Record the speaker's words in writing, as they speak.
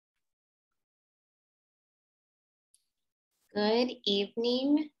Good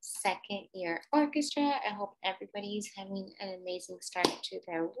evening, second year orchestra. I hope everybody's having an amazing start to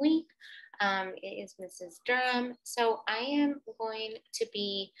their week. It is Mrs. Durham. So I am going to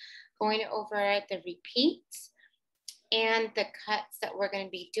be going over the repeats and the cuts that we're going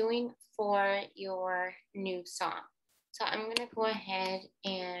to be doing for your new song. So I'm going to go ahead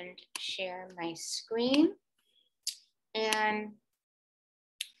and share my screen. And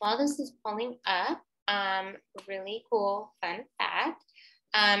while this is pulling up, really cool fun fact,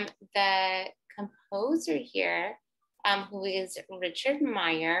 the composer here, who is Richard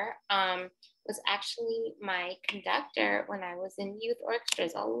Meyer, was actually my conductor when I was in youth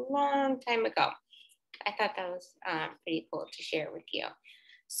orchestras a long time ago. I thought that was pretty cool to share with you.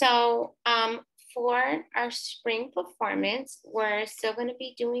 So for our spring performance, we're still going to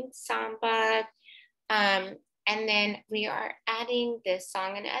be doing samba, and then we are adding this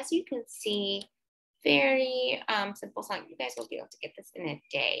song. And as you can see, very simple song. You guys will be able to get this in a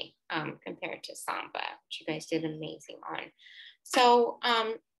day compared to samba, which you guys did amazing on. So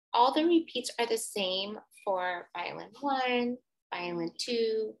all the repeats are the same for violin 1, violin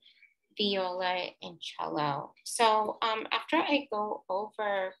 2, viola, and cello. So after I go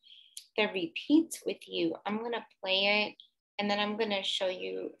over the repeats with you, I'm going to play it, and then I'm going to show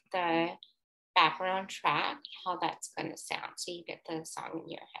you the background track, how that's going to sound, so you get the song in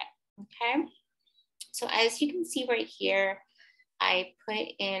your head. Okay, so as you can see right here, I put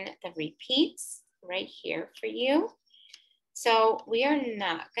in the repeats right here for you. So we are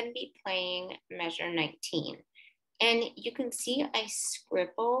not going to be playing measure 19, and you can see I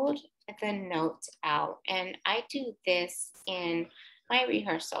scribbled the notes out, and I do this in my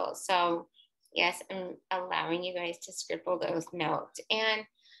rehearsal. So yes, I'm allowing you guys to scribble those notes, and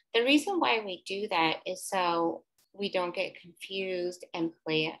the reason why we do that is so we don't get confused and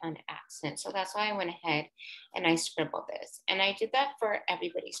play it on accident. So that's why I went ahead and I scribbled this. And I did that for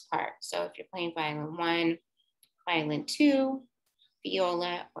everybody's part. So if you're playing violin 1, violin 2,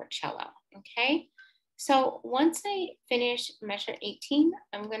 viola, or cello, okay? So once I finish measure 18,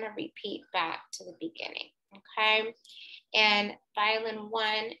 I'm gonna repeat back to the beginning, okay? And violin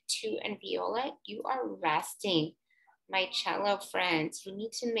 1, 2, and viola, you are resting. My cello friends, you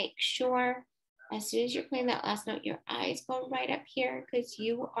need to make sure as soon as you're playing that last note, your eyes go right up here because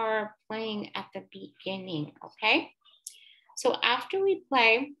you are playing at the beginning, okay? So after we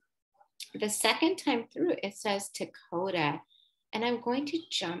play, the second time through, it says to coda, and I'm going to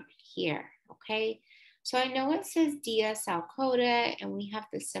jump here, okay? So I know it says DSL coda, and we have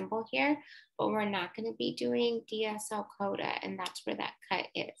the symbol here, but we're not gonna be doing DSL coda, and that's where that cut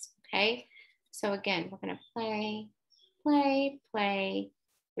is, okay? So again, we're gonna play, play, play,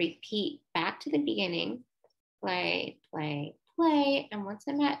 repeat back to the beginning, play, play, play. And once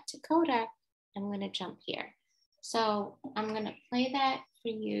I'm at coda, I'm going to jump here. So I'm going to play that for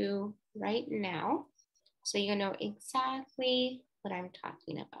you right now, so you know exactly what I'm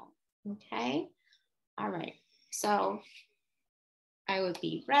talking about, okay? All right, so I would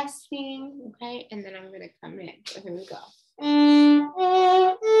be resting, okay? And then I'm going to come in, so here we go.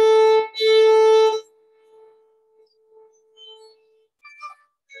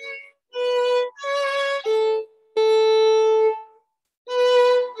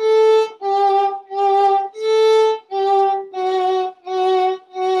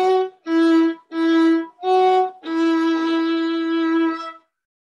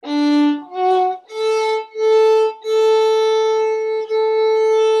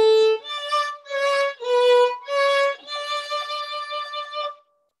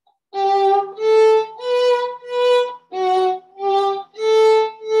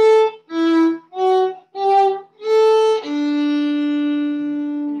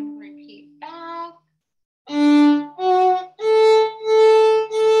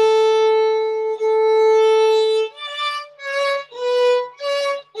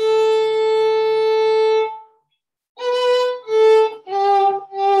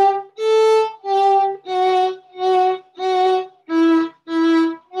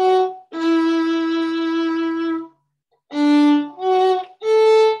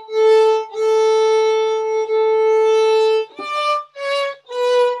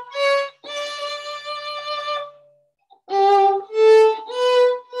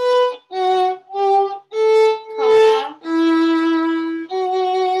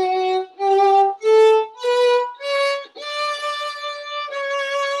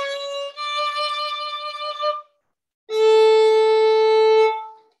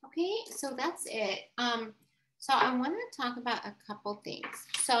 So that's it. So I want to talk about a couple things.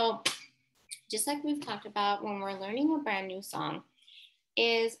 So just like we've talked about when we're learning a brand new song,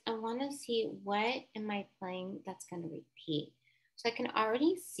 is I want to see what am I playing that's going to repeat. So I can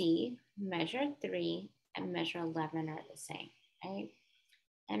already see measure 3 and measure 11 are the same, right?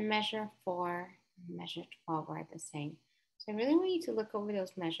 And measure 4 and measure 12 are the same. So I really want you to look over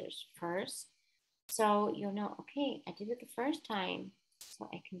those measures first so you'll know, okay, I did it the first time, so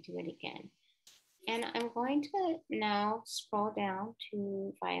I can do it again. And I'm going to now scroll down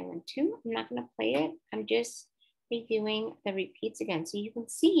to violin 2. I'm not going to play it. I'm just reviewing the repeats again. So you can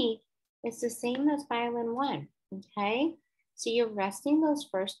see it's the same as violin 1, okay? So you're resting those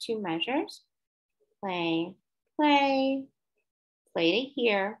first 2 measures. Play, play, play to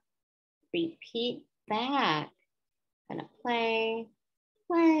here, repeat back. Gonna play,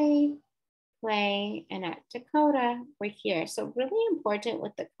 play, play, and at Dakota, we're here. So really important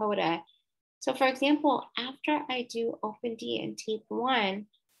with the coda. So for example, after I do open D and tape 1,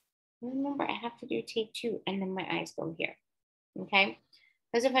 remember I have to do tape 2 and then my eyes go here, okay?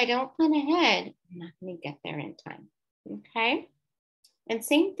 Because if I don't plan ahead, I'm not gonna get there in time, okay? And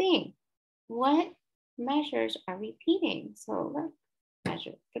same thing, what measures are repeating? So look,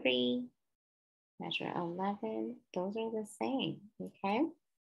 measure 3, measure 11, those are the same, okay?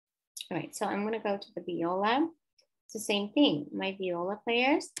 All right, so I'm gonna go to the viola. It's the same thing, my viola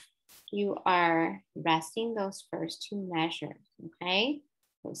players, you are resting those first 2 measures, okay?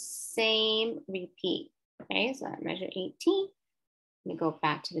 The same repeat, okay? So at measure 18, I'm gonna go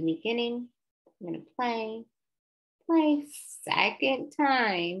back to the beginning. I'm gonna play, play, second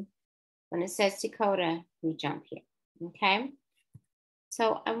time. When it says Dakota, we jump here, okay?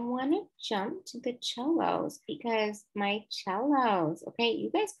 So I wanna jump to the cellos because my cellos, okay,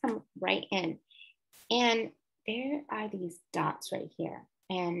 you guys come right in. And there are these dots right here.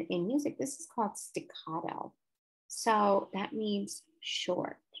 And in music, this is called staccato. So that means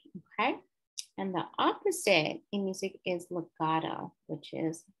short, okay? And the opposite in music is legato, which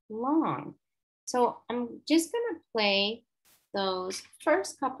is long. So I'm just gonna play those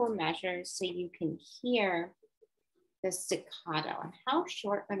first couple measures so you can hear the staccato and how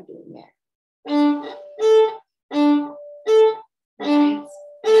short I'm doing it. Nice,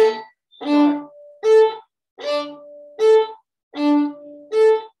 short.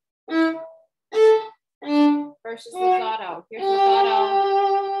 Versus legato. Here's legato.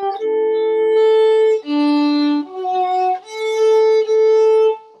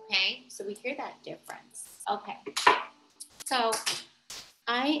 Okay, so we hear that difference. Okay, so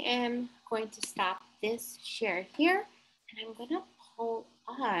I am going to stop this share here and I'm gonna pull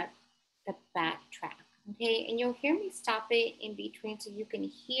up the backtrack, okay? And you'll hear me stop it in between so you can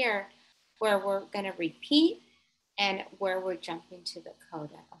hear where we're gonna repeat and where we're jumping to the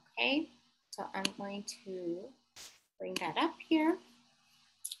coda, okay? So I'm going to bring that up here.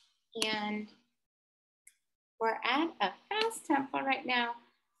 And we're at a fast tempo right now.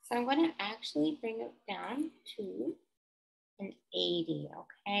 So I'm gonna actually bring it down to an 80,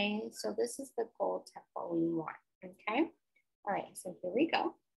 okay? So this is the gold tempo we want, okay? All right, so here we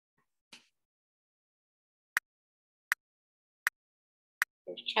go.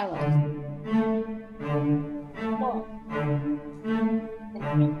 There's cellos. Cool.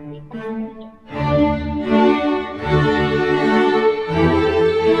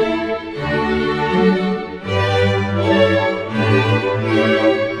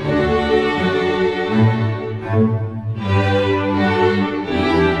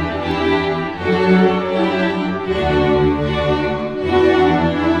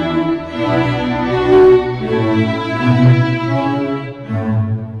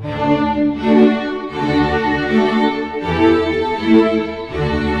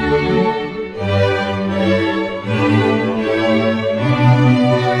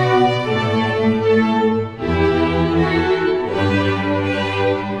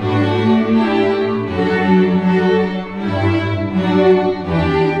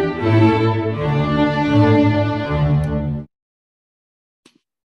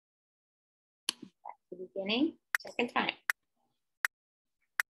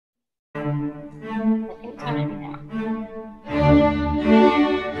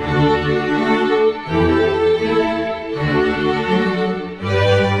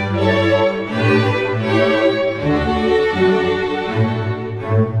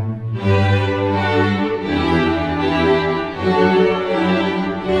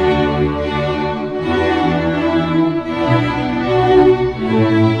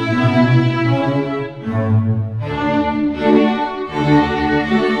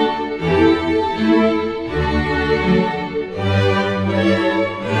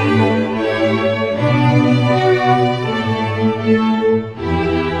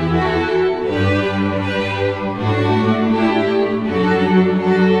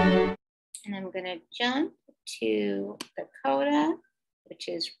 gonna jump to the coda, which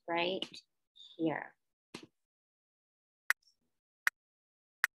is right here.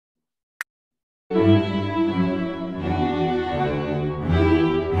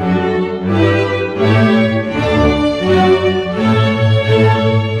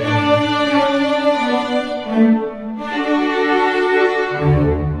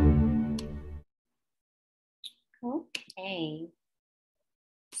 Okay.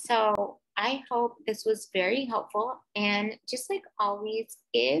 So I hope this was very helpful. And just like always,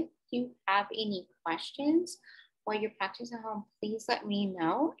 if you have any questions while you're practicing at home, please let me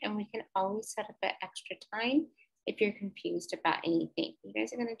know. And we can always set up an extra time if you're confused about anything. You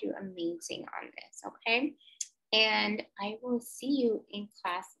guys are going to do amazing on this, okay? And I will see you in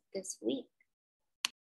class this week.